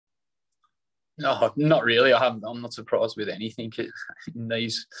No, not really. I'm not surprised with anything in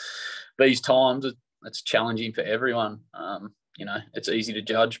these times. It's challenging for everyone. It's easy to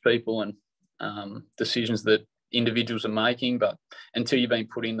judge people and decisions that individuals are making, but until you've been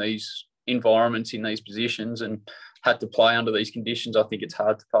put in these environments, in these positions, and had to play under these conditions, I think it's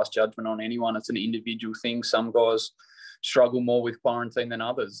hard to pass judgment on anyone. It's an individual thing. Some guys struggle more with quarantine than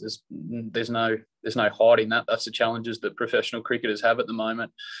others. There's no hiding that. That's the challenges that professional cricketers have at the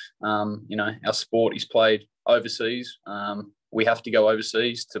moment. Our sport is played overseas. We have to go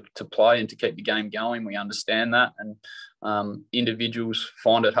overseas to play and to keep the game going. We understand that, and individuals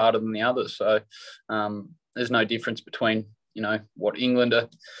find it harder than the others. So there's no difference between what England are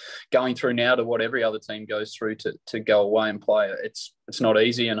going through now to what every other team goes through to go away and play. It's not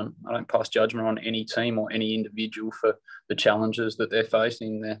easy, and I don't pass judgment on any team or any individual for the challenges that they're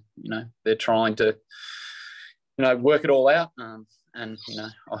facing. They're trying to work it all out, and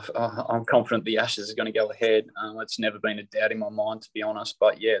I'm confident the Ashes is going to go ahead. It's never been a doubt in my mind, to be honest.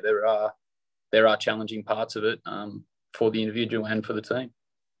 But yeah, there are challenging parts of it for the individual and for the team.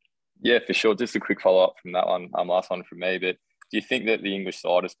 Yeah, for sure. Just a quick follow-up from that one, last one from me. But do you think that the English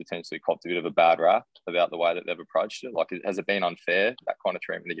side has potentially copped a bit of a bad rap about the way that they've approached it? Like, has it been unfair, that kind of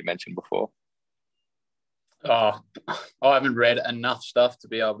treatment that you mentioned before? Oh, I haven't read enough stuff to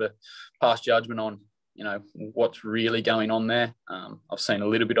be able to pass judgment on, what's really going on there. I've seen a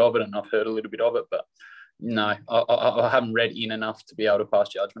little bit of it and I've heard a little bit of it, but no, I haven't read in enough to be able to pass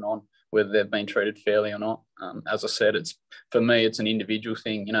judgment on whether they've been treated fairly or not. As I said, for me, it's an individual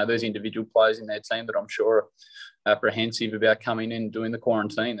thing. There's individual players in their team that I'm sure are apprehensive about coming in and doing the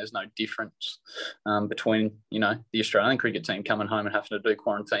quarantine. There's no difference between, the Australian cricket team coming home and having to do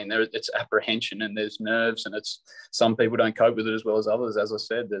quarantine. It's apprehension and there's nerves, and some people don't cope with it as well as others. As I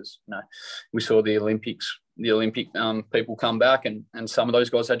said, we saw the Olympic people come back, and some of those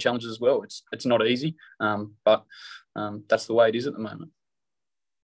guys had challenges as well. It's not easy, but that's the way it is at the moment.